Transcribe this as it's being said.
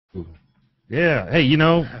Ooh. Yeah. Hey,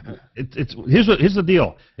 here's the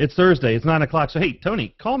deal. It's Thursday. It's 9 o'clock. So hey,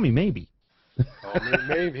 Tony, call me maybe. Call me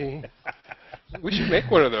maybe. We should make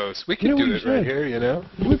one of those. We could do it right here,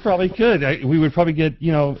 We probably could. We would probably get,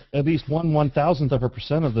 at least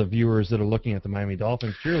 1/1000% of the viewers that are looking at the Miami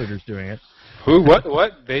Dolphins cheerleaders doing it. Who?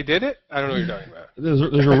 What? They did it? I don't know what you're talking about. There's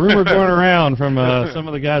a rumor going around from some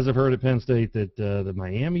of the guys I've heard at Penn State that the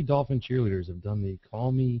Miami Dolphin cheerleaders have done the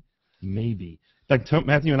Call Me Maybe. In fact,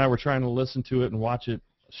 Matthew and I were trying to listen to it and watch it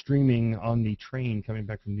streaming on the train coming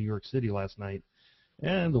back from New York City last night,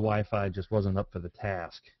 and the Wi-Fi just wasn't up for the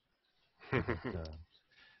task.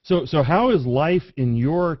 So how is life in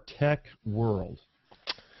your tech world?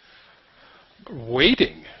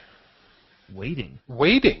 Waiting. Waiting?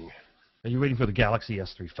 Waiting. Are you waiting for the Galaxy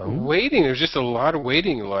S3 phone? Waiting. There's just a lot of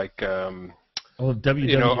waiting. Like, our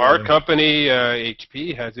company,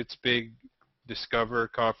 HP, has its big Discover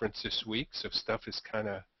conference this week, so stuff is kind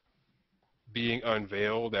of being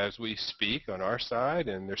unveiled as we speak on our side,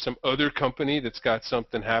 and there's some other company that's got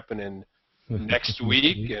something happening next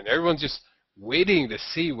week, and everyone's just waiting to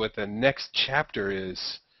see what the next chapter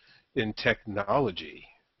is in technology.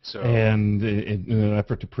 So, and in an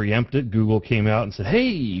effort to preempt it, Google came out and said,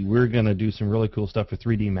 hey, we're going to do some really cool stuff with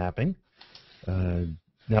 3D mapping.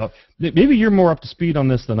 Now, maybe you're more up to speed on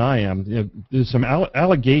this than I am. There's some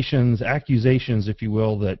accusations, if you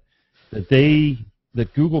will, that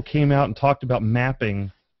Google came out and talked about mapping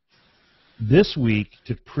this week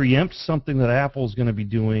to preempt something that Apple's going to be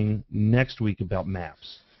doing next week about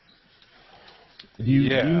maps. Do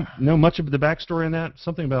you know much of the backstory on that?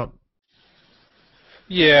 Something about...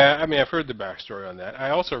 Yeah, I mean, I've heard the backstory on that.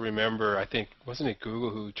 I also remember, I think, wasn't it Google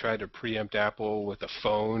who tried to preempt Apple with a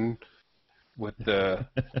phone with the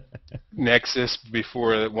Nexus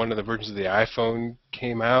before one of the versions of the iPhone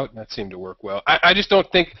came out? That seemed to work well. I just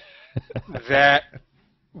don't think that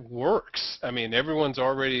works. I mean, everyone's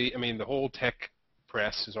already, the whole tech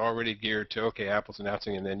press is already geared to, okay, Apple's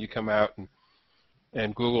announcing, and then you come out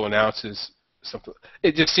and Google announces something.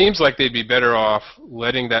 It just seems like they'd be better off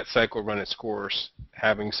letting that cycle run its course,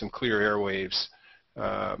 having some clear airwaves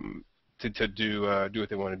to do what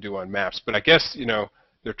they want to do on maps. But I guess,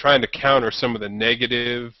 they're trying to counter some of the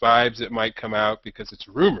negative vibes that might come out, because it's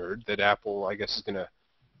rumored that Apple, I guess, is going to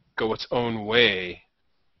go its own way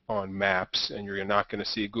on maps, and you're not going to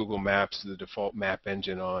see Google Maps as the default map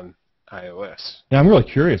engine on iOS. Yeah, I'm really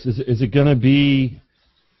curious. Is it going to be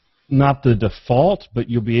not the default, but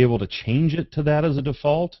you'll be able to change it to that as a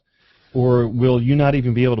default? Or will you not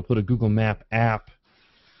even be able to put a Google Map app,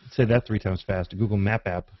 say that 3 times fast, a Google Map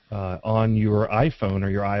app on your iPhone or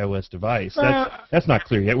your iOS device? That's not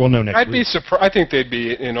clear yet. We'll know next week. I'd be surprised. I think they'd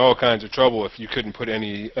be in all kinds of trouble if you couldn't put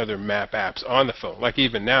any other map apps on the phone. Like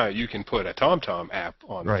even now, you can put a TomTom app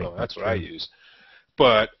on the phone. That's what I use.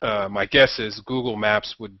 But my guess is Google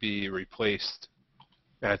Maps would be replaced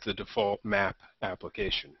as the default map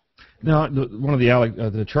application. Now, one of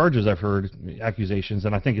the charges I've heard, accusations,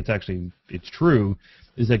 and I think it's true,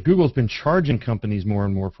 is that Google's been charging companies more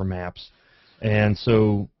and more for maps, and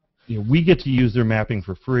so we get to use their mapping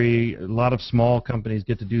for free. A lot of small companies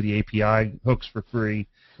get to do the API hooks for free,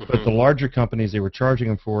 but the larger companies, they were charging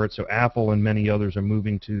them for it. So Apple and many others are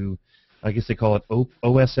moving to, I guess they call it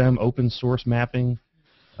OSM, open source mapping.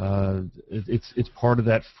 It's part of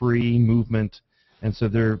that free movement, and so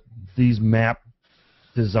these map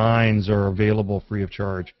designs are available free of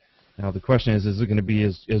charge. Now the question is it going to be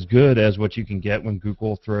as good as what you can get when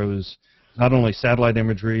Google throws not only satellite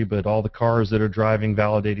imagery, but all the cars that are driving,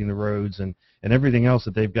 validating the roads, and everything else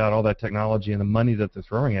that they've got, all that technology and the money that they're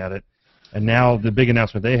throwing at it. And now the big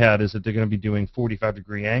announcement they had is that they're going to be doing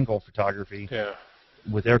 45-degree angle photography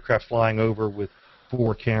with aircraft flying over with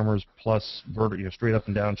 4 cameras plus straight up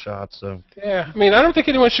and down shots. So yeah, I don't think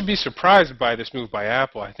anyone should be surprised by this move by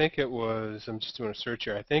Apple. I think it was, I'm just doing a search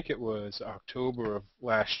here, I think it was October of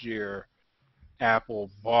last year, Apple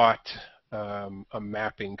bought a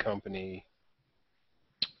mapping company,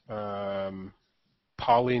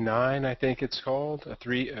 Poly9, I think it's called, a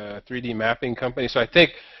 3D mapping company. So I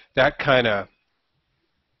think that kind of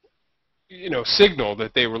signaled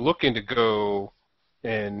that they were looking to go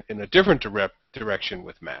in a different direction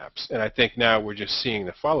with maps, and I think now we're just seeing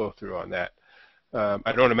the follow-through on that.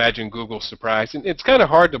 I don't imagine Google's surprised, and it's kind of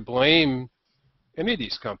hard to blame any of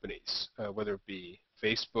these companies, whether it be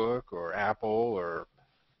Facebook or Apple or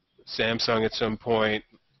Samsung at some point,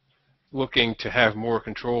 looking to have more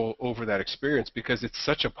control over that experience, because it's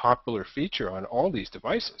such a popular feature on all these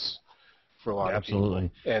devices for a lot of people.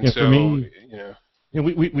 Absolutely. And so, for me, You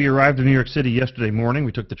know, we arrived in New York City yesterday morning.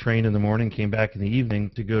 We took the train in the morning, came back in the evening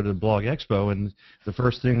to go to Blog Expo, and the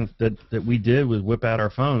first thing that we did was whip out our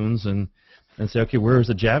phones and say, okay, where is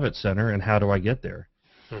the Javits Center and how do I get there?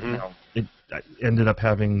 Mm-hmm. Now, I ended up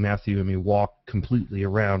having Matthew and me walk completely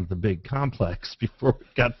around the big complex before we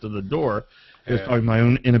got to the door. It was probably my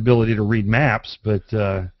own inability to read maps, but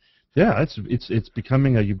yeah, it's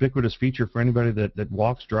becoming a ubiquitous feature for anybody that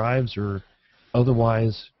walks, drives, or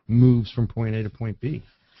otherwise moves from point A to point B.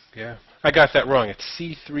 Yeah, I got that wrong. It's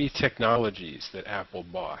C3 Technologies that Apple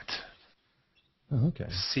bought. Oh, okay.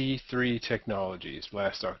 C3 Technologies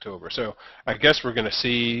last October. So I guess we're going to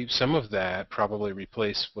see some of that probably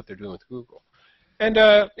replace what they're doing with Google. And,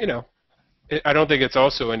 you know, I don't think it's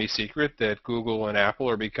also any secret that Google and Apple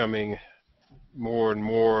are becoming more and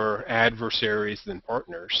more adversaries than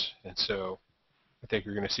partners. And so I think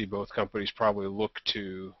you're going to see both companies probably look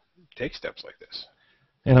to take steps like this.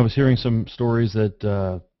 And I was hearing some stories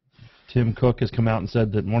that Tim Cook has come out and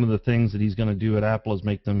said that one of the things that he's going to do at Apple is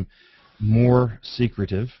make them more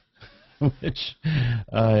secretive, which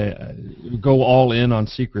go all in on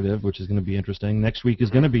secretive, which is going to be interesting. Next week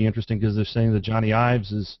is going to be interesting because they're saying that Johnny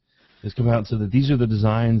Ives has come out and said that these are the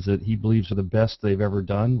designs that he believes are the best they've ever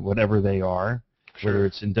done, whatever they are, whether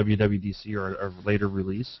it's in WWDC or later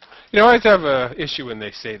release. You know, I always have an issue when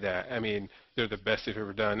they say that. I mean, they're the best they've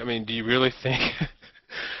ever done. I mean, do you really think,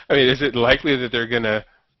 I mean, is it likely that they're going to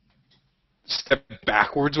step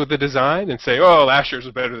backwards with the design and say, oh, last year's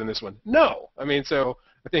was better than this one? No. I mean, so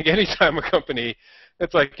I think anytime a company,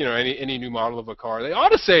 it's like, you know, any new model of a car, they ought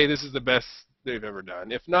to say this is the best they've ever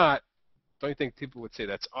done. If not, don't you think people would say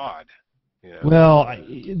that's odd? You know? Well,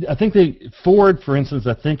 I think Ford, for instance,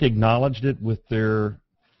 I think acknowledged it with their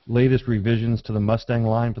latest revisions to the Mustang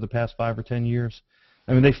line for the past 5 or 10 years.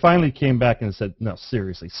 I mean, they finally came back and said, no,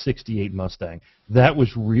 seriously, 68 Mustang. That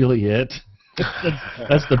was really it.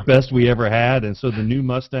 That's the best we ever had. And so the new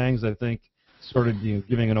Mustangs, I think, started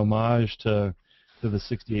giving an homage to the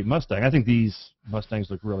 68 Mustang. I think these Mustangs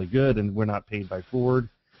look really good, and we're not paid by Ford.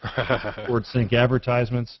 Ford Sync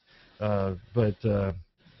advertisements. But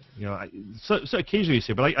you know, so occasionally you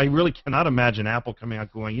see it, but I really cannot imagine Apple coming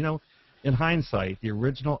out going, you know, in hindsight, the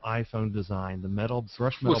original iPhone design, the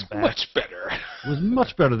brushed metal back, much better. was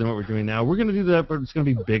much better than what we're doing now. We're going to do that, but it's going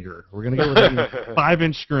to be bigger. We're going to go with a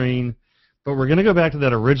 5-inch screen, but we're going to go back to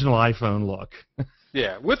that original iPhone look.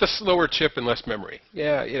 Yeah, with a slower chip and less memory.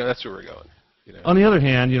 Yeah, you know, that's where we're going. You know. On the other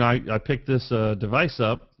hand, you know, I picked this device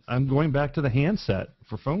up. I'm going back to the handset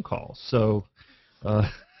for phone calls. So I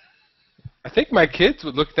think my kids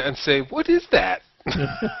would look at that and say, what is that?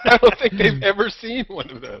 I don't think they've ever seen one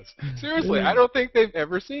of those. Seriously, I don't think they've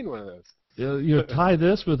ever seen one of those. You know, tie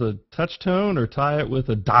this with a touch tone or tie it with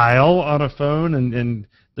a dial on a phone, and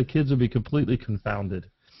the kids would be completely confounded.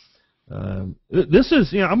 This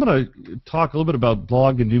is, you know, I'm going to talk a little bit about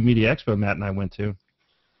Blog and New Media Expo Matt and I went to.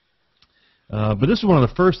 But this is one of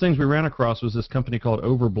the first things we ran across was this company called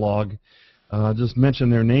Overblog. Just mention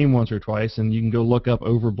their name once or twice, and you can go look up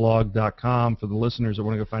overblog.com for the listeners that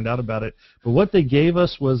want to go find out about it. But what they gave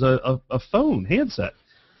us was a phone handset.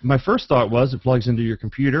 My first thought was it plugs into your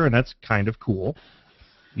computer, and that's kind of cool.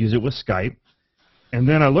 Use it with Skype. And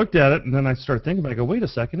then I looked at it, and then I started thinking about it. I go, wait a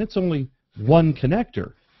second, it's only one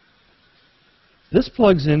connector. This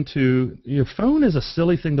plugs into, your phone is a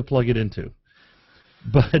silly thing to plug it into.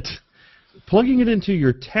 But plugging it into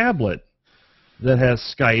your tablet that has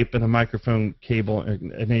Skype and a microphone cable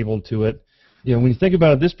enabled to it, you know, when you think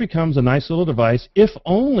about it, this becomes a nice little device, if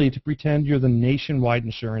only to pretend you're the nationwide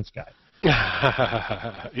insurance guy.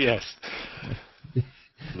 Yes.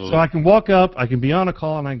 So I can walk up, I can be on a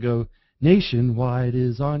call, and I go, Nationwide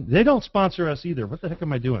is on. They don't sponsor us either. What the heck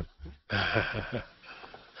am I doing?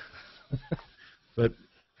 But,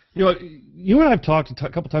 you know, you and I have talked a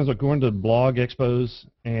couple times about going to blog expos,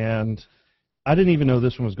 and I didn't even know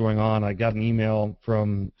this one was going on. I got an email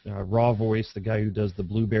from Raw Voice, the guy who does the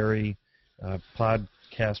Blueberry podcast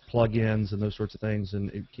plugins and those sorts of things,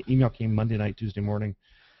 and email came Monday night, Tuesday morning.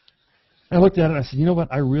 I looked at it and I said, you know what,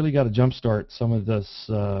 I really got to jumpstart some of this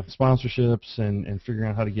sponsorships and figuring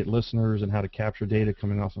out how to get listeners and how to capture data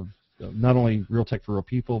coming off of not only Real Tech for Real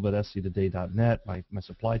People, but sctoday.net, my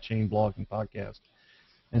supply chain blog and podcast.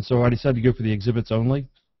 And so I decided to go for the exhibits only.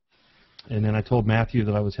 And then I told Matthew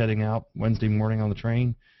that I was heading out Wednesday morning on the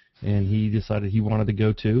train, and he decided he wanted to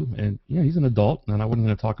go too. And, you know, he's an adult, and I wasn't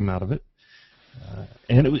going to talk him out of it.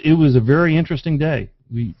 And it was a very interesting day.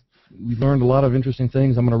 We learned a lot of interesting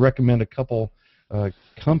things. I'm going to recommend a couple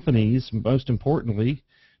companies. Most importantly,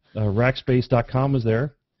 Rackspace.com was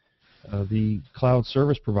there, the cloud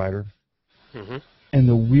service provider. Mm-hmm. And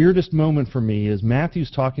the weirdest moment for me is Matthew's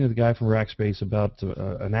talking to the guy from Rackspace about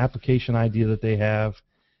an application idea that they have.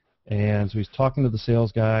 And so he's talking to the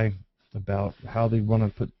sales guy about how they want to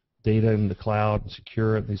put data in the cloud and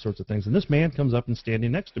secure it and these sorts of things. And this man comes up and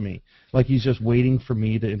standing next to me like he's just waiting for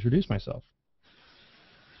me to introduce myself.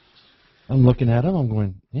 I'm looking at him. I'm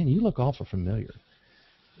going, man, you look awful familiar.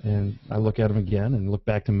 And I look at him again and look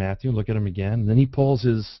back to Matthew and look at him again. And then he pulls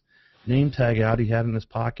his name tag out he had in his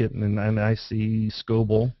pocket, and I see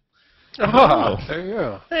Scoble. Oh, there you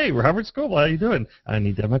go. Hey, Robert Scoble, how you doing? I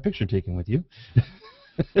need to have my picture taken with you.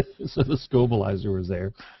 So the Scobleizer was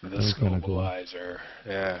there. The Scobleizer,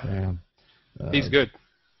 yeah. He's good.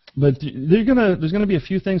 But there's gonna be a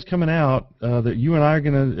few things coming out that you and I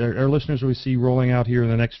are our listeners will see rolling out here in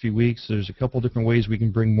the next few weeks. There's a couple different ways we can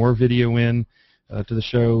bring more video in to the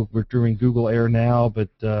show. We're doing Google Air now, but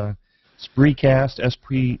Spreecast,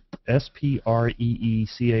 S-P-R-E-E-C-A-S-T,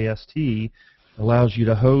 allows you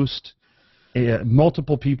to host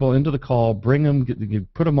multiple people into the call, bring them,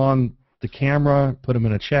 put them on the camera, put them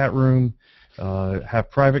in a chat room,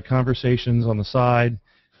 have private conversations on the side,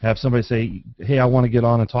 have somebody say, hey, I want to get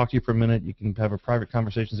on and talk to you for a minute. You can have a private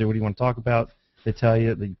conversation, say, what do you want to talk about? They tell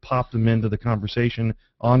you, they pop them into the conversation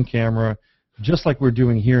on camera, just like we're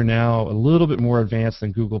doing here now, a little bit more advanced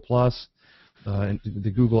than Google+, and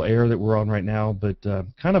the Google Air that we're on right now, but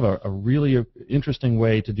kind of a really interesting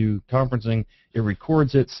way to do conferencing. It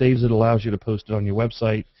records it, saves it, allows you to post it on your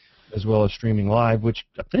website, as well as streaming live, which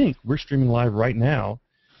I think we're streaming live right now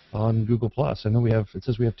on Google+. I know it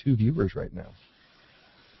says we have 2 viewers right now.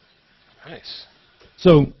 Nice.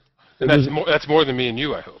 So and that's more than me and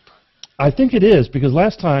you, I hope. I think it is, because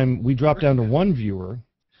last time we dropped down to 1 viewer,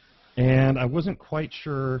 and I wasn't quite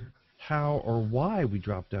sure how or why we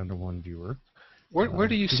dropped down to 1 viewer. Where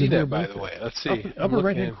do you see that, by the way? Let's see. Upper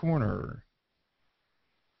right-hand corner.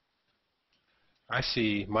 I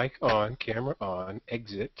see mic on, camera on,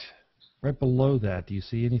 exit. Right below that, do you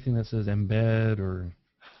see anything that says embed or?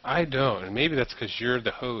 I don't, and maybe that's because you're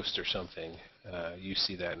the host or something. You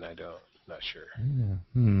see that and I don't. Not sure.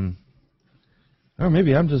 Yeah. Or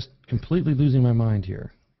maybe I'm just completely losing my mind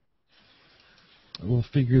here. We'll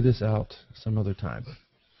figure this out some other time.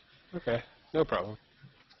 Okay, no problem.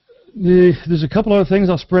 There's a couple other things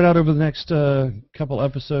I'll spread out over the next couple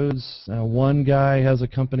episodes. One guy has a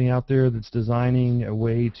company out there that's designing a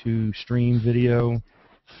way to stream video.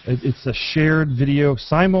 It's a shared video,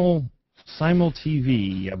 Simul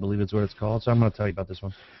TV, I believe is what it's called. So I'm going to tell you about this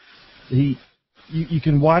one. You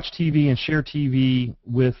can watch TV and share TV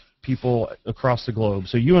with people across the globe.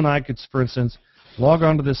 So you and I could, for instance, log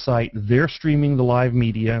onto this site. They're streaming the live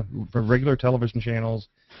media for regular television channels.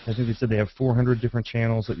 I think they said they have 400 different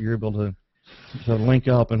channels that you're able to link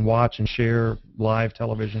up and watch and share live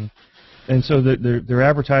television. And so their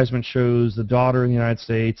advertisement shows the daughter in the United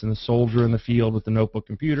States and the soldier in the field with the notebook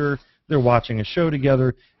computer. They're watching a show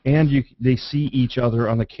together, and they see each other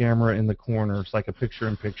on the camera in the corner. It's like a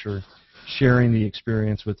picture-in-picture, sharing the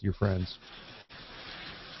experience with your friends.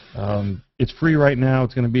 It's free right now.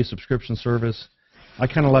 It's going to be a subscription service. I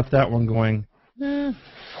kind of left that one going,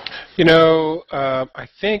 You know, I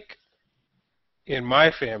think in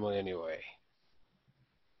my family anyway,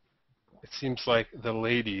 it seems like the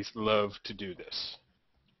ladies love to do this.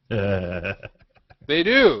 They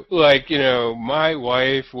do. Like, you know, my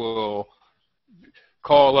wife will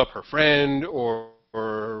call up her friend or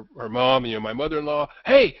her mom, you know, my mother-in-law,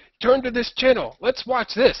 hey, turn to this channel. Let's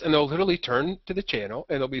watch this. And they'll literally turn to the channel,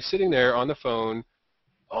 and they'll be sitting there on the phone.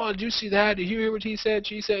 Oh, did you see that? Did you hear what he said,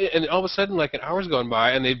 she said? And all of a sudden, like an hour's gone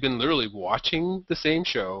by, and they've been literally watching the same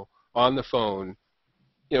show on the phone,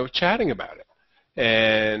 you know, chatting about it.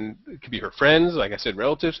 And it could be her friends, like I said,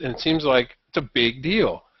 relatives, and it seems like it's a big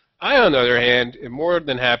deal. I, on the other hand, am more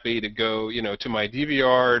than happy to go, you know, to my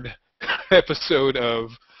DVR'd episode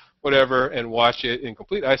of whatever and watch it in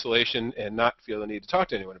complete isolation and not feel the need to talk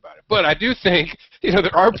to anyone about it. But I do think, you know,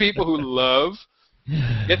 there are people who love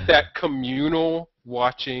get that communal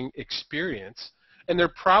watching experience, and there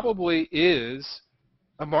probably is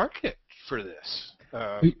a market for this.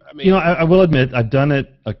 I mean, you know, I will admit I've done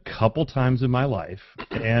it a couple times in my life,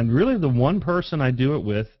 and really the one person I do it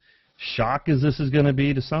with, shock as this is going to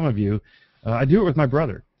be to some of you, I do it with my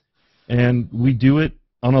brother, and we do it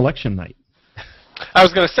on election night. I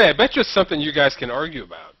was going to say, I bet you it's something you guys can argue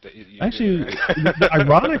about. That you Actually, do, right?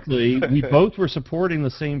 Ironically, we both were supporting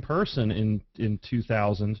the same person in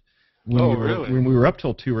 2000 when we were up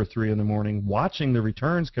till 2 or 3 in the morning, watching the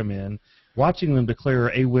returns come in, watching them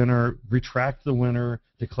declare a winner, retract the winner,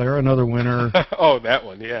 declare another winner. Oh, that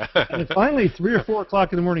one, yeah. And finally, 3 or 4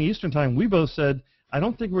 o'clock in the morning Eastern time, we both said, I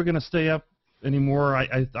don't think we're going to stay up anymore.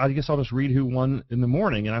 I guess I'll just read who won in the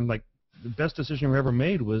morning. And I'm like, the best decision we ever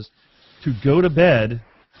made was to go to bed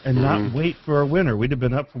and not wait for a winner. We'd have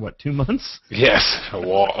been up for, what, 2 months? Yes, a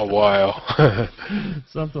while.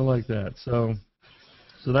 Something like that. So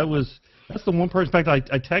that's the one person. In fact,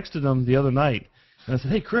 I texted him the other night, and I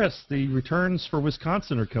said, hey, Chris, the returns for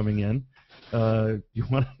Wisconsin are coming in. Are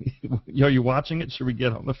you watching it? Should we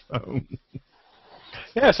get on the phone?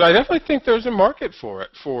 Yeah, so I definitely think there's a market for it,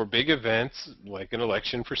 for big events like an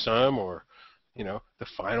election for some, or, the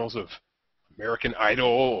finals of American Idol,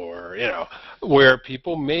 or, where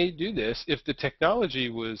people may do this if the technology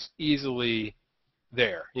was easily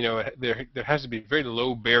there. There has to be very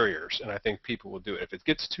low barriers, and I think people will do it. If it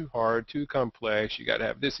gets too hard, too complex, you got to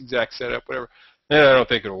have this exact setup, whatever, then I don't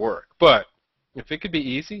think it'll work. But if it could be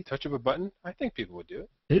easy, touch of a button, I think people would do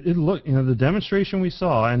it. It looked, the demonstration we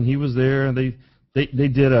saw, and he was there, and they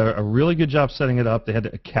did a really good job setting it up. They had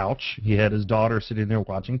a couch. He had his daughter sitting there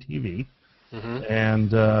watching TV,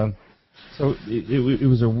 and so it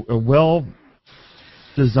was a well-designed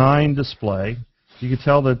display. You could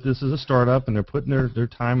tell that this is a startup, and they're putting their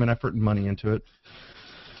time and effort and money into it.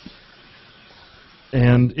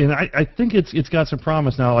 And I think it's got some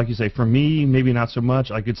promise now. Like you say, for me, maybe not so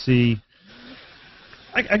much. I could see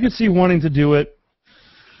wanting to do it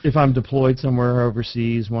if I'm deployed somewhere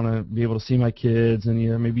overseas, want to be able to see my kids, and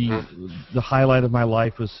maybe the highlight of my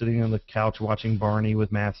life was sitting on the couch watching Barney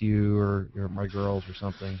with Matthew or my girls or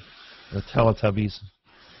something, the Teletubbies.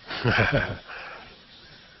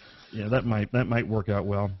 Yeah, that might work out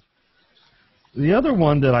well. The other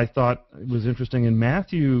one that I thought was interesting, and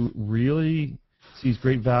Matthew really sees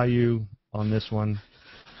great value on this one,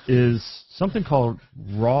 is something called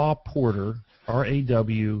Raw Porter,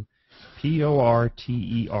 RAWPORTER.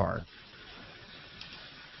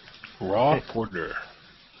 Raw Porter.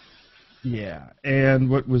 Yeah, and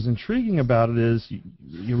what was intriguing about it is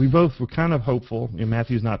we both were kind of hopeful.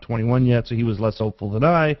 Matthew's not 21 yet, so he was less hopeful than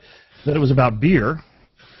I, that it was about beer.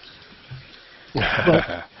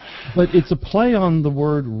 But it's a play on the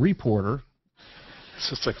word reporter.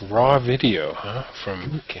 So it's like raw video, huh?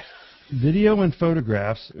 From video and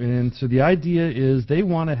photographs, and so the idea is they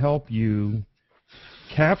want to help you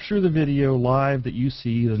capture the video live that you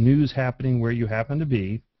see, the news happening where you happen to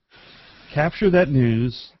be, capture that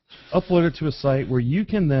news, upload it to a site where you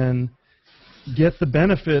can then get the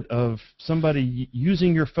benefit of somebody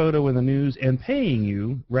using your photo in the news and paying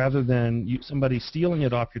you, rather than somebody stealing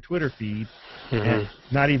it off your Twitter feed and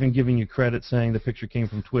not even giving you credit, saying the picture came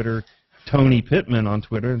from Twitter, Tony Pittman on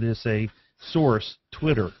Twitter. They say source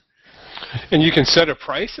Twitter. And you can set a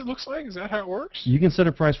price, it looks like? Is that how it works? You can set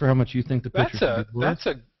a price for how much you think the picture should be worth. That's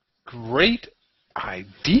a great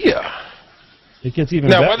idea. It gets even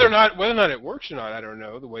better. Now, whether or not it works or not, I don't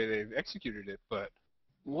know, the way they've executed it, but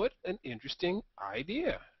what an interesting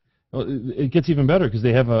idea. Well, it gets even better because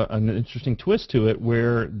they have an interesting twist to it,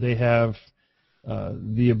 where they have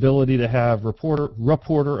the ability to have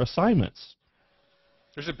reporter assignments.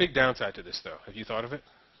 There's a big downside to this, though. Have you thought of it?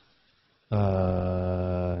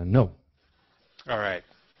 No. All right.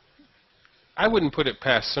 I wouldn't put it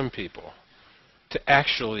past some people to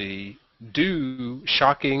actually do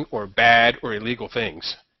shocking or bad or illegal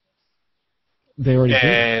things. They already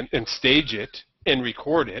did. And stage it and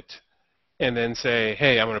record it, and then say,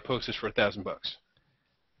 "Hey, I'm going to post this for $1,000 bucks."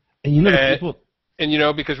 And people.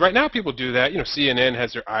 And because right now people do that. CNN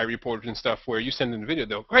has their iReporters and stuff where you send them the video,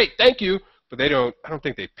 they'll, "Great, thank you," but I don't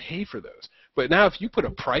think they pay for those. But now if you put a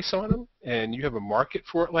price on them and you have a market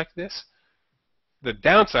for it like this, the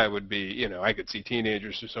downside would be, I could see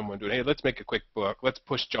teenagers or someone doing, "Hey, let's make a quick book. Let's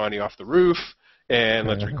push Johnny off the roof and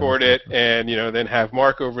let's record it, and then have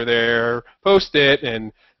Mark over there post it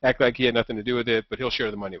and act like he had nothing to do with it, but he'll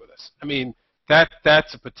share the money with us." I mean,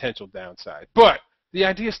 that's a potential downside. But the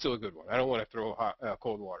idea is still a good one. I don't want to throw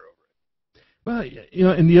cold water over it. Well,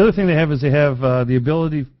 and the other thing they have is they have the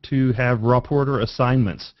ability to have reporter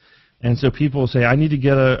assignments. And so people will say, "I need to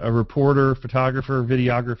get a reporter, photographer,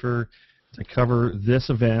 videographer to cover this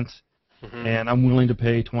event, and I'm willing to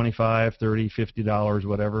pay $25, $30, $50,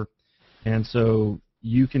 whatever." And so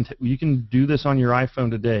you can do this on your iPhone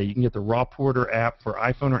today. You can get the Raw Porter app for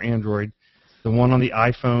iPhone or Android. The one on the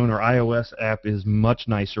iPhone or iOS app is much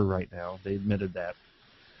nicer right now. They admitted that.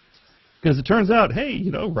 Because it turns out, hey,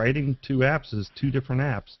 writing two apps is two different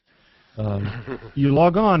apps. You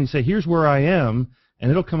log on, you say, "Here's where I am," and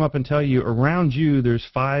it'll come up and tell you around you there's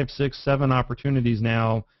 5, 6, 7 opportunities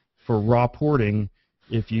now for raw porting.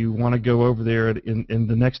 If you want to go over there, and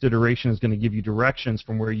the next iteration is going to give you directions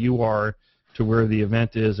from where you are to where the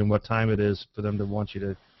event is and what time it is for them to want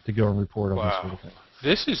you to go and report on this sort of thing.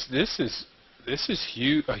 This is This is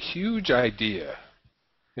a huge idea,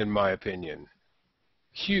 in my opinion.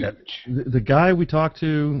 Huge. The guy we talked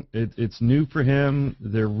to, it's new for him.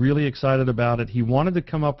 They're really excited about it. He wanted to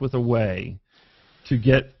come up with a way to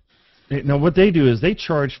get. Now, what they do is they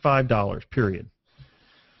charge $5, period,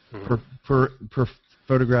 per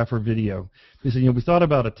photograph or video. They said, we thought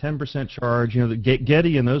about a 10% charge. The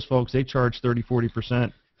Getty and those folks, they charge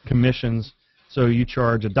 30-40% commissions. So you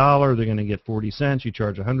charge $1, they're going to get 40 cents. You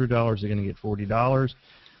charge $100, they're going to get $40.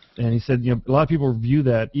 And he said, a lot of people view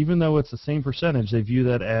that, even though it's the same percentage, they view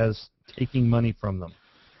that as taking money from them.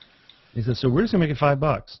 He said, so we're just going to make it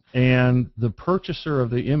 $5, and the purchaser of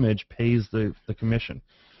the image pays the commission.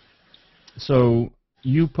 So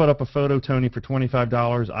you put up a photo, Tony, for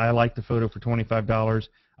 $25. I like the photo for $25.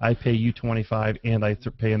 I pay you $25, and I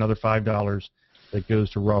pay another $5 that goes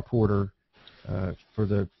to Raw Porter for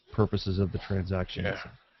the purposes of the transaction. Yeah.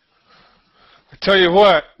 I tell you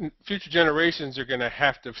what, future generations are going to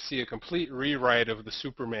have to see a complete rewrite of the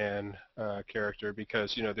Superman character,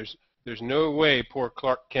 because there's no way poor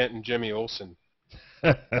Clark Kent and Jimmy Olsen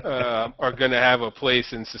are going to have a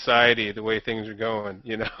place in society the way things are going.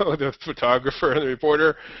 The photographer and the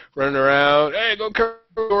reporter running around, hey, go cover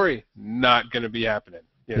the story. Not going to be happening.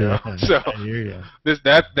 So I hear you.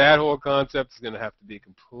 that whole concept is going to have to be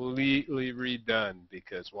completely redone,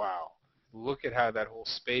 because wow, look at how that whole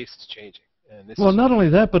space is changing. Well, not only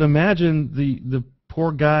that, but imagine the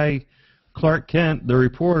poor guy, Clark Kent, the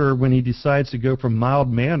reporter, when he decides to go from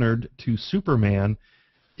mild-mannered to Superman,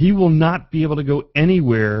 he will not be able to go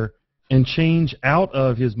anywhere and change out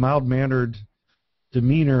of his mild-mannered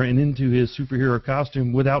demeanor and into his superhero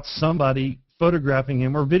costume without somebody photographing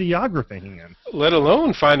him or videographing him. Let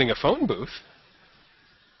alone finding a phone booth.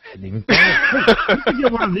 I hadn't even thought of it. You could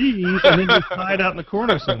get one of these and then just hide out in the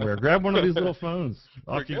corner somewhere. Grab one of these little phones.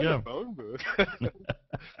 Off you go. A phone booth.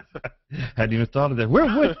 Hadn't even thought of that.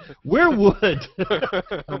 Where would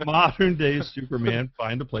a modern-day Superman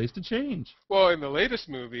find a place to change? Well, in the latest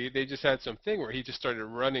movie, they just had some thing where he just started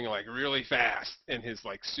running like really fast, and his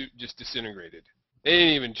suit just disintegrated. They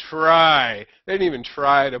didn't even try.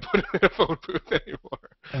 To put him in a phone booth anymore.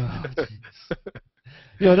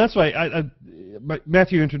 Oh, that's why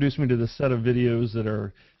Matthew introduced me to this set of videos that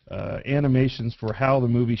are animations for how the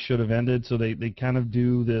movie should have ended. So they kind of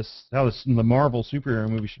do this, how the Marvel superhero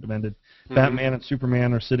movie should have ended. Mm-hmm. Batman and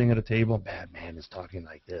Superman are sitting at a table. Batman is talking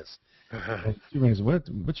like this. And Superman says,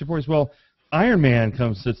 what's your voice? Well, Iron Man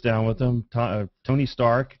sits down with them, Tony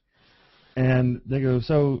Stark, and they go,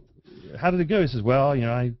 so how did it go? He says, well,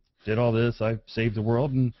 I did all this. I saved the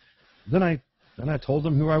world, and then I told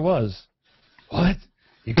them who I was. What?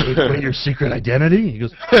 You gave away your secret identity? He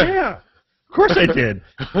goes, yeah, of course I did.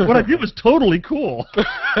 What I did was totally cool.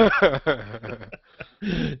 How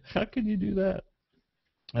can you do that?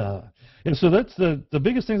 And so that's the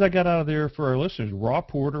biggest things I got out of there for our listeners. Raw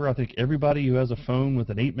Porter, I think everybody who has a phone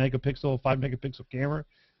with an 8-megapixel, 5-megapixel camera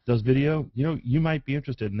does video, you might be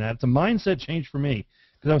interested in that. It's a mindset change for me,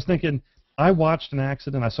 because I was thinking, I watched an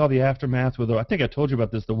accident. I saw the aftermath with, I think I told you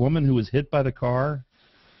about this, the woman who was hit by the car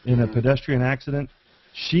in a pedestrian accident.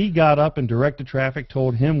 She got up and directed traffic,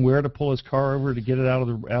 told him where to pull his car over to get it out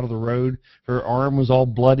of the road. Her arm was all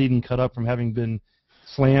bloodied and cut up from having been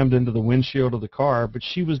slammed into the windshield of the car, but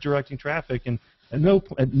she was directing traffic, and at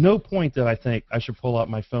no point did I think I should pull out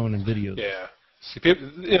my phone and video this. Yeah. See,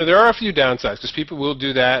 people, there are a few downsides, because people will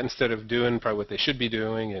do that instead of doing probably what they should be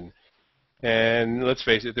doing, and let's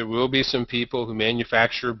face it, there will be some people who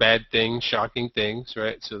manufacture bad things, shocking things,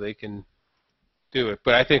 right, so they can do it.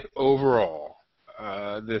 But I think overall,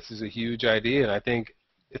 this is a huge idea, and I think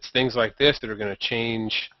it's things like this that are going to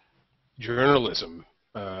change journalism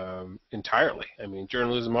entirely. I mean,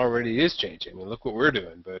 journalism already is changing. I mean, look what we're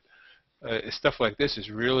doing, but stuff like this is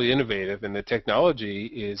really innovative, and the technology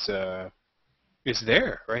is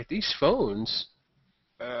there, right? These phones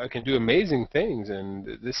can do amazing things, and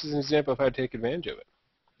this is an example of how to take advantage of it.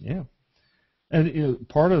 Yeah, and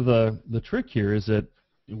part of the trick here is that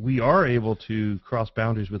we are able to cross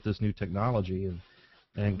boundaries with this new technology,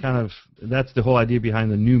 and kind of that's the whole idea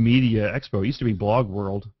behind the New Media Expo. It used to be Blog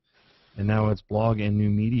World, and now it's Blog and New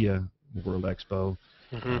Media World Expo.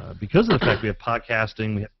 Because of the fact we have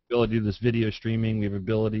podcasting, we have the ability to do this video streaming, we have the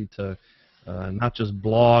ability to not just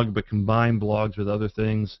blog, but combine blogs with other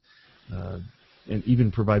things, and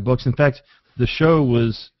even provide books. In fact, the show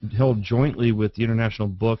was held jointly with the International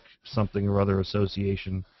Book Something or Other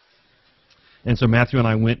Association. And so Matthew and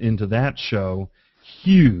I went into that show.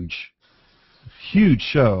 Huge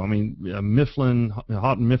show. I mean,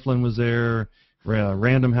 Houghton Mifflin was there,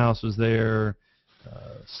 Random House was there,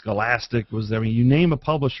 Scholastic was there. I mean, you name a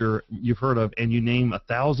publisher you've heard of, and you name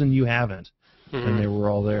 1,000 you haven't. and they were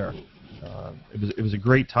all there. It was a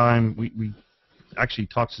great time. We actually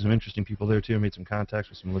talked to some interesting people there too. Made some contacts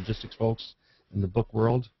with some logistics folks in the book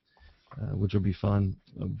world, which will be fun.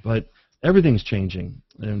 But everything's changing,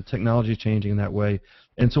 and technology is changing in that way.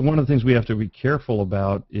 And so one of the things we have to be careful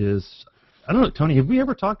about is, I don't know, Tony, have we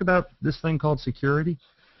ever talked about this thing called security?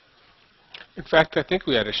 In fact, I think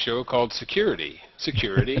we had a show called Security.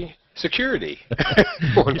 Security. At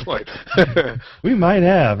one point. We might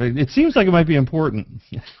have. It seems like it might be important.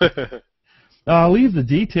 I'll leave the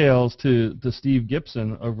details to Steve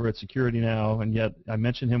Gibson over at Security Now, and yet I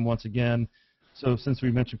mentioned him once again. So since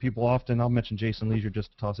we mention people often, I'll mention Jason Leisure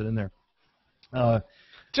just to toss it in there.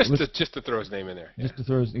 Just to throw his name in there. Just to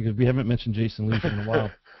throw his, because we haven't mentioned Jason Leisure in a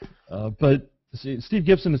while. But Steve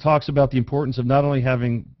Gibson talks about the importance of not only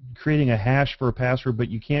creating a hash for a password, but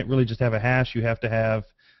you can't really just have a hash. You have to have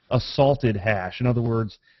a salted hash. In other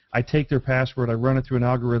words, I take their password, I run it through an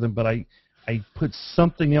algorithm, but I put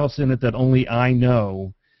something else in it that only I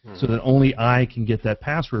know, so that only I can get that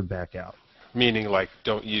password back out. Meaning, like,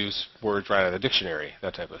 don't use words right out of the dictionary,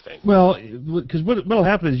 that type of thing. Well, because what'll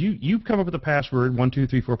happen is you come up with a password 1 2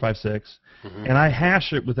 3 4 5 6, and I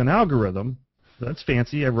hash it with an algorithm. That's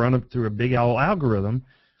fancy. I run it through a big owl algorithm.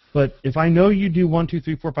 But if I know you do 1 2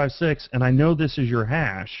 3 4 5 6, and I know this is your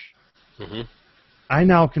hash, I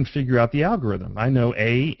now can figure out the algorithm. I know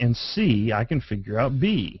A and C. I can figure out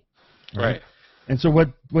B. Right. And so what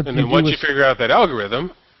and then once you figure out that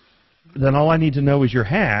algorithm, then all I need to know is your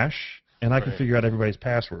hash, and I can figure out everybody's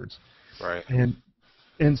passwords. Right. And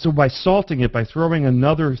so by salting it, by throwing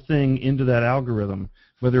another thing into that algorithm,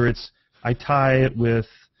 whether it's I tie it with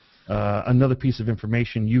another piece of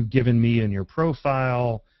information you've given me in your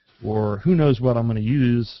profile, or who knows what I'm going to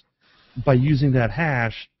use, by using that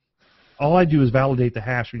hash, all I do is validate the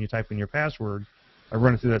hash when you type in your password. I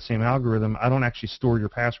run it through that same algorithm. I don't actually store your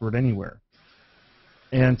password anywhere.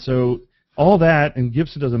 And so all that, and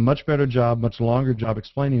Gibson does a much better job, much longer job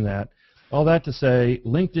explaining that. All that to say,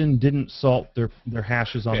 LinkedIn didn't salt their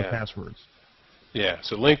hashes on the passwords. Yeah,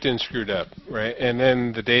 so LinkedIn screwed up, right? And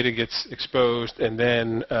then the data gets exposed, and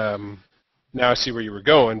then now I see where you were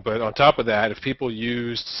going, but on top of that, if people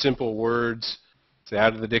used simple words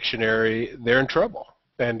out of the dictionary, they're in trouble.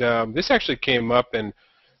 And this actually came up, and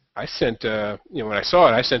I sent, when I saw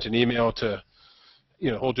it, I sent an email to,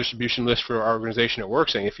 the whole distribution list for our organization at work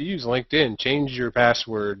saying, if you use LinkedIn, change your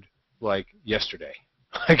password like yesterday.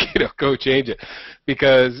 Like, go change it,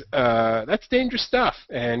 because that's dangerous stuff,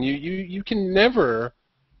 and you can never,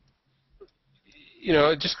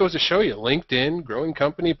 it just goes to show you, LinkedIn, growing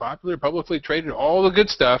company, popular, publicly traded, all the good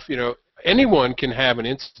stuff. Anyone can have an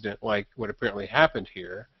incident like what apparently happened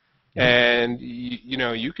here, and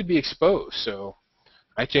you could be exposed. So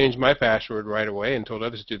I changed my password right away and told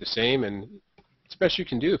others to do the same, and it's the best you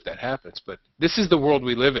can do if that happens. But this is the world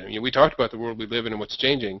we live in. We talked about the world we live in and what's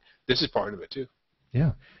changing. This is part of it too.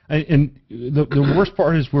 Yeah, and the worst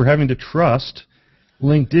part is we're having to trust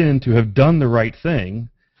LinkedIn to have done the right thing.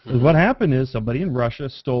 What happened is somebody in Russia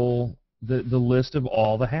stole the list of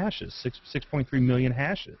all the hashes, 6.3 million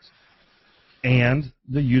hashes, and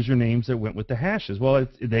the usernames that went with the hashes. Well,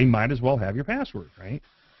 they might as well have your password, right?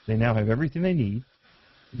 They now have everything they need.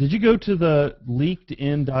 Did you go to the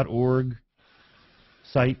leakedin.org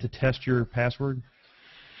site to test your password?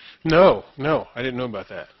 No, I didn't know about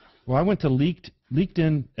that. Well, I went to LeakedIn,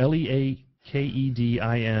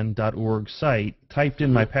 LeakedIn.org site, typed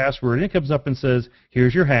in my password, and it comes up and says,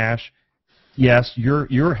 here's your hash. Yes,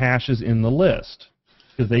 your hash is in the list,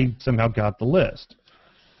 because they somehow got the list.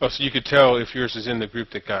 Oh, so you could tell if yours is in the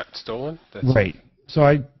group that got stolen? Right. So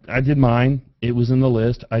I did mine. It was in the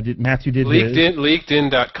list. Matthew did his.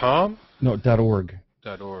 LeakedIn.com? No, .org.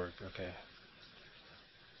 .org, okay.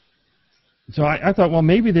 So I thought, well,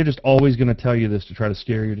 maybe they're just always going to tell you this to try to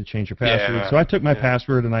scare you to change your password. Yeah, so I took my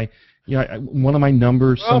password, and one of my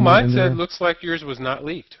numbers. Oh, mine said, looks like yours was not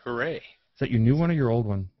leaked. Hooray. Is that your new one or your old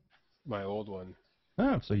one? My old one.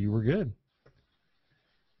 Oh, so you were good.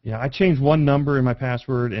 Yeah, I changed one number in my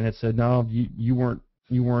password, and it said, no, you weren't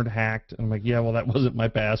hacked. And I'm like, yeah, well, that wasn't my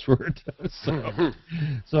password.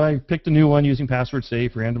 So I picked a new one using password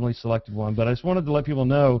safe, randomly selected one. But I just wanted to let people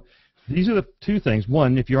know, these are the two things.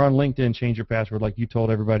 One, if you're on LinkedIn, change your password like you told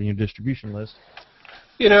everybody in your distribution list.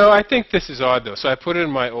 I think this is odd, though. So I put in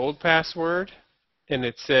my old password, and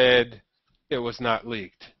it said it was not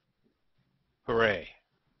leaked. Hooray.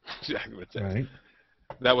 Exactly what it said. Right.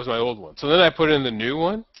 That was my old one. So then I put in the new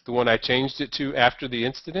one, the one I changed it to after the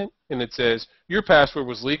incident, and it says, your password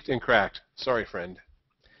was leaked and cracked. Sorry, friend.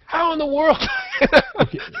 How in the world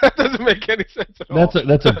That doesn't make any sense at all.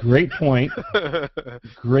 That's a great point.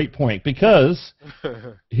 Great point. Because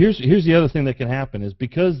here's the other thing that can happen is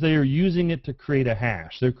because they are using it to create a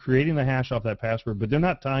hash. They're creating the hash off that password, but they're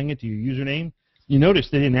not tying it to your username. You notice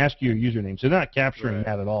they didn't ask you your username, so they're not capturing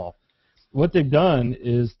that at all. What they've done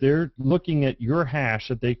is they're looking at your hash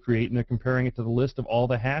that they create, and they're comparing it to the list of all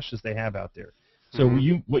the hashes they have out there. So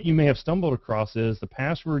what you may have stumbled across is the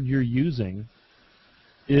password you're using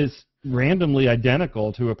is randomly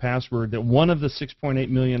identical to a password that one of the 6.8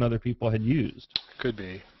 million other people had used. Could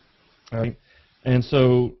be. Right? And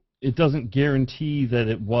so it doesn't guarantee that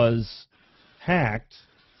it was hacked,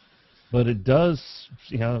 but it does,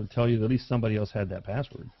 tell you that at least somebody else had that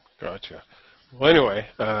password. Gotcha. Well, anyway,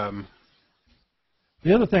 the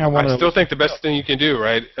other thing I still think the best thing you can do,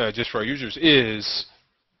 right, just for our users is,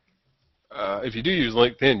 if you do use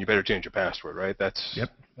LinkedIn, you better change your password, right? I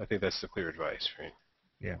think that's the clear advice, right?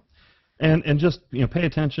 Yeah. And just pay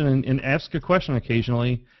attention and ask a question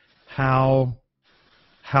occasionally how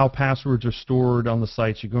passwords are stored on the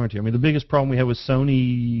sites you're going to. I mean, the biggest problem we had with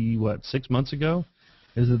Sony, 6 months ago,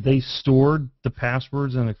 is that they stored the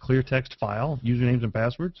passwords in a clear text file, usernames and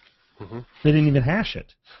passwords. They didn't even hash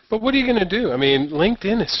it. But what are you going to do? I mean,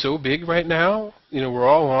 LinkedIn is so big right now. We're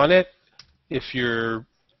all on it. If you're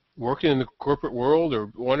working in the corporate world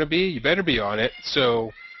or want to be, you better be on it.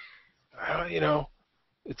 So,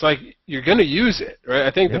 it's like you're going to use it, right?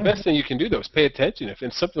 I think the best thing you can do, though, is pay attention. If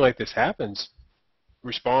something like this happens,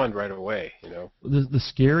 respond right away, The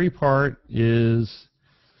scary part is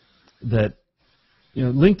that,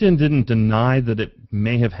 LinkedIn didn't deny that it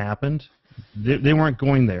may have happened. They weren't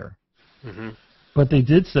going there. But they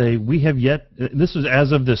did say, we have yet, this was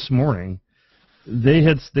as of this morning, they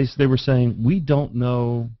were saying, we don't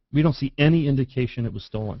know, we don't see any indication it was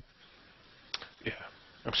stolen. Yeah,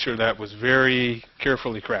 I'm sure that was very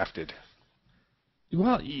carefully crafted.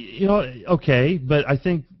 Well, okay, but I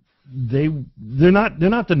think they're not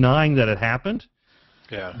denying that it happened.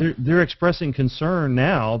 Yeah. They're expressing concern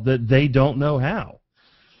now that they don't know how,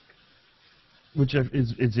 which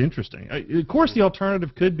is interesting. Of course, the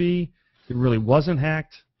alternative could be it really wasn't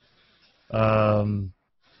hacked.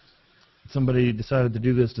 Somebody decided to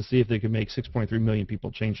do this to see if they could make 6.3 million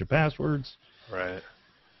people change their passwords. Right.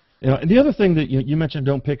 And the other thing that you mentioned,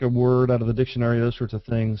 don't pick a word out of the dictionary, those sorts of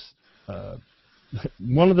things.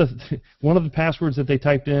 One of the passwords that they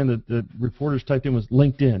typed in, that the reporters typed in, was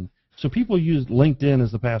LinkedIn. So people used LinkedIn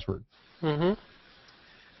as the password. 1,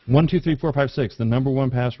 2, 3, 4, 5, 6, the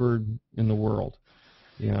 #1 password in the world.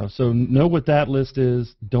 So know what that list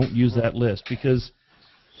is. Don't use that list, because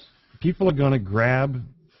people are going to grab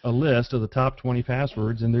a list of the top 20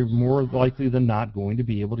 passwords, and they're more likely than not going to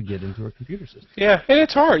be able to get into a computer system. Yeah, and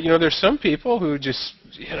it's hard. There's some people who just,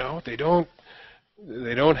 they don't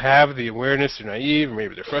have the awareness. They're naive, or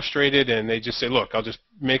maybe they're frustrated, and they just say, look, I'll just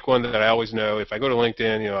make one that I always know. If I go to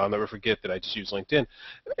LinkedIn, I'll never forget that I just use LinkedIn.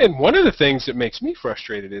 And one of the things that makes me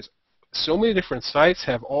frustrated is so many different sites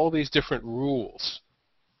have all these different rules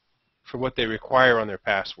for what they require on their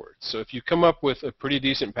passwords. So if you come up with a pretty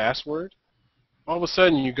decent password, all of a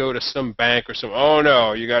sudden you go to some bank or some, oh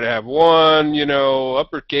no, you got to have one,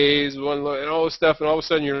 uppercase, one, and all this stuff, and all of a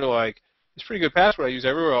sudden you're like, it's a pretty good password I use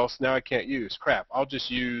everywhere else, now I can't use. Crap, I'll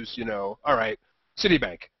just use, all right,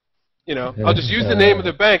 Citibank. I'll just use the name of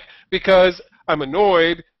the bank because I'm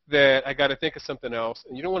annoyed that I got to think of something else,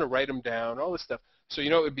 and you don't want to write them down, all this stuff. So,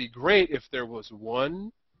 it would be great if there was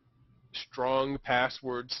one strong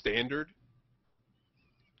password standard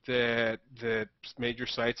that major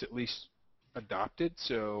sites at least adopted,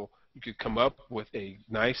 so you could come up with a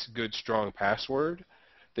nice, good, strong password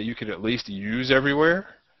that you could at least use everywhere.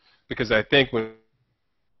 Because I think when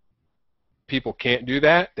people can't do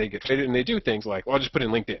that, they get frustrated and they do things like, well, I'll just put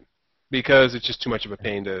in LinkedIn, because it's just too much of a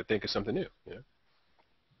pain to think of something new.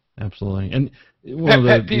 Absolutely. And one of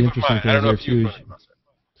the interesting things there too is,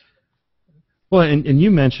 well, and you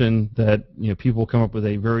mentioned that people come up with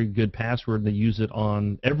a very good password and they use it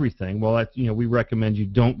on everything. Well, we recommend you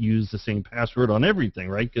don't use the same password on everything,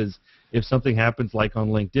 right? Because if something happens like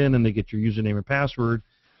on LinkedIn and they get your username and password,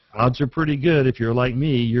 odds are pretty good, if you're like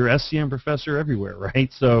me, you're SCM professor everywhere, right?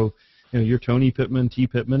 So you're Tony Pittman, T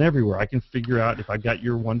Pittman everywhere. I can figure out if I got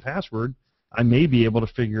your one password, I may be able to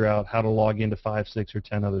figure out how to log into 5, 6, or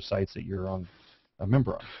 10 other sites that you're on. A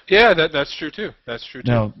member of. Yeah, that's true too. That's true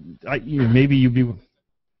too. Now, maybe you'd be.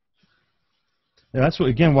 That's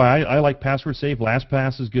why I like password safe.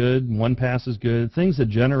 LastPass is good. 1Pass is good. Things that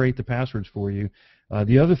generate the passwords for you.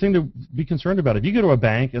 The other thing to be concerned about: if you go to a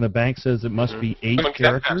bank and the bank says it must be 8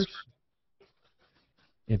 characters,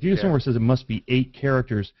 if you go somewhere that says it must be 8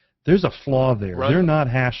 characters, there's a flaw there. They're not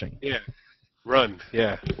hashing. Yeah. Run,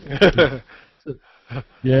 yeah.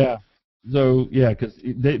 Yeah. So yeah, because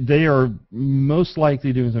they are most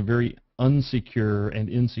likely doing some very unsecure and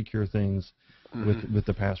insecure things with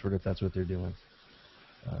the password if that's what they're doing.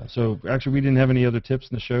 So actually, we didn't have any other tips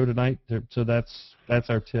in the show tonight, so that's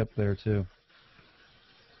our tip there too.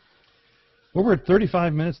 Well, we're at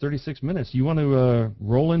 35 minutes, 36 minutes. You want to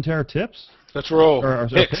roll into our tips? Let's roll. Our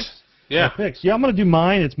Picks. Yeah. Our picks. Yeah, I'm going to do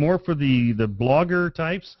mine. It's more for the blogger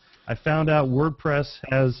types. I found out WordPress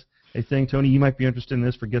has a thing. Tony, you might be interested in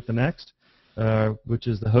this for Get the Next, which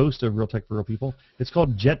is the host of Real Tech for Real People. It's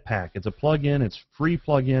called JetPack. It's a plugin. It's free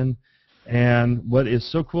plugin. And what is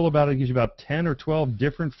so cool about it gives you about 10 or 12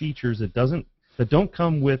 different features that don't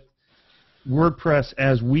come with WordPress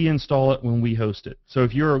as we install it when we host it. So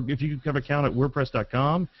if you have an account at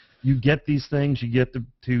WordPress.com, you get these things. You get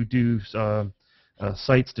to do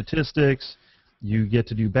site statistics. You get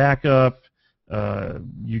to do backup.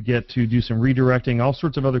 You get to do some redirecting, all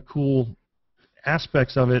sorts of other cool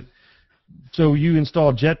aspects of it. So you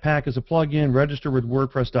install Jetpack as a plugin, register with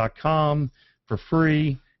WordPress.com for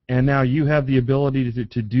free, and now you have the ability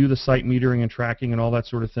to do the site metering and tracking and all that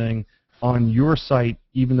sort of thing on your site,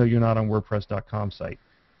 even though you're not on WordPress.com site.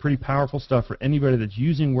 Pretty powerful stuff for anybody that's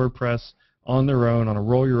using WordPress on their own, on a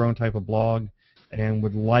roll your own type of blog, and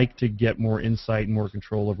would like to get more insight and more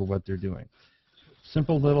control over what they're doing.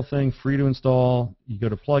 Simple little thing, free to install. You go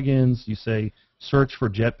to plugins, you say search for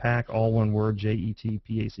Jetpack, all one word,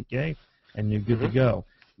 Jetpack, and you're good to go.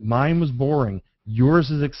 Mine was boring.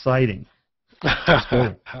 Yours is exciting.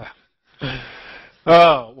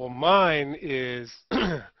 Oh, well, mine is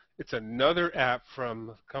it's another app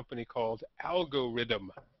from a company called Algoriddim,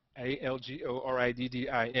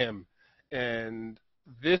 Algoriddim, and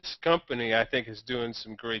this company I think is doing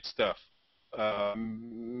some great stuff.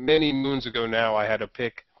 Many moons ago now, I had to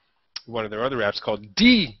pick one of their other apps called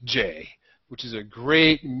VJAY, which is a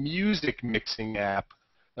great music mixing app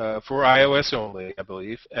for iOS only, I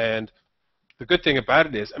believe. And the good thing about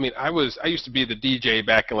it is, I mean, I used to be the DJ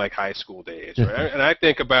back in like high school days, right? And I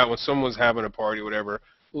think about when someone's having a party or whatever,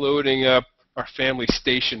 loading up our family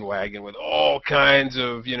station wagon with all kinds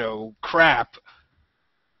of, crap.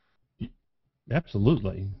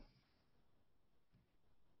 Absolutely.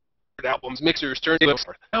 Albums, mixers, turntables.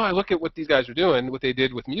 Now I look at what these guys are doing, what they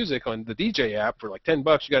did with music on the DJ app for like $10. You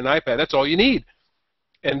got an iPad, that's all you need.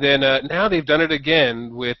 And then now they've done it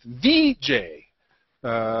again with VJAY,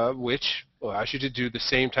 which allows you to do the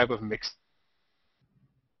same type of mix.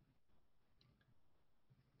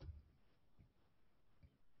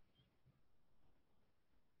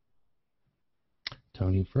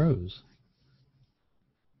 Tony froze.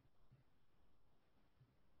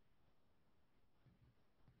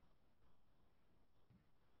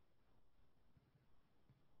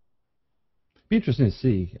 Be interesting to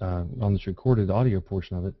see on this recorded audio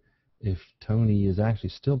portion of it if Tony is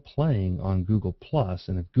actually still playing on Google Plus,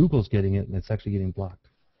 and if Google's getting it and it's actually getting blocked.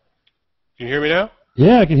 Can you hear me now?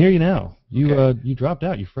 Yeah, I can hear you now. You Okay. You dropped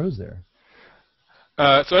out. You froze there.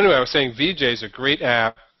 So anyway, I was saying VJAY is a great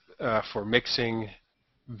app for mixing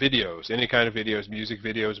videos, any kind of videos, music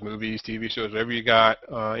videos, movies, TV shows, whatever you got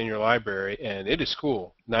in your library, and it is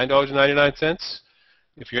cool. $9.99.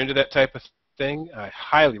 If you're into that type of thing, I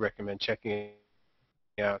highly recommend checking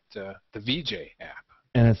out the VJAY app.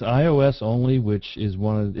 And it's iOS only, which is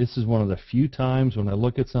this is one of the few times when I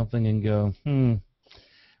look at something and go,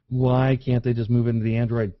 why can't they just move into the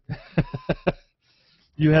Android?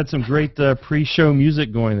 You had some great pre-show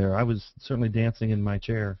music going there. I was certainly dancing in my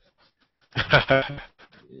chair.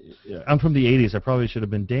 I'm from the 80s. I probably should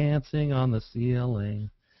have been dancing on the ceiling.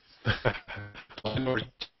 There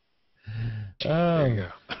Oh, you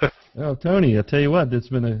go. well, Tony, I'll tell you what, it's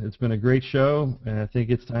been a great show, and I think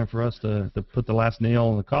it's time for us to put the last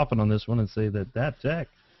nail in the coffin on this one and say that tech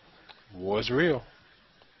Was real.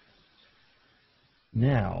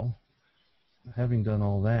 now, having done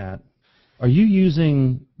all that, are you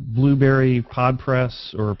using Blueberry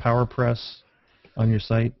PodPress or PowerPress on your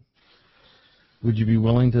site? Would you be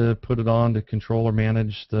willing to put it on to control or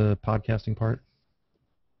manage the podcasting part?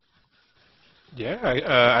 Yeah,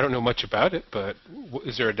 I don't know much about it, but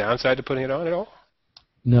is there a downside to putting it on at all?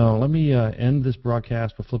 No, let me end this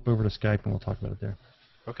broadcast. We'll flip over to Skype and we'll talk about it there.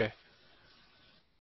 Okay.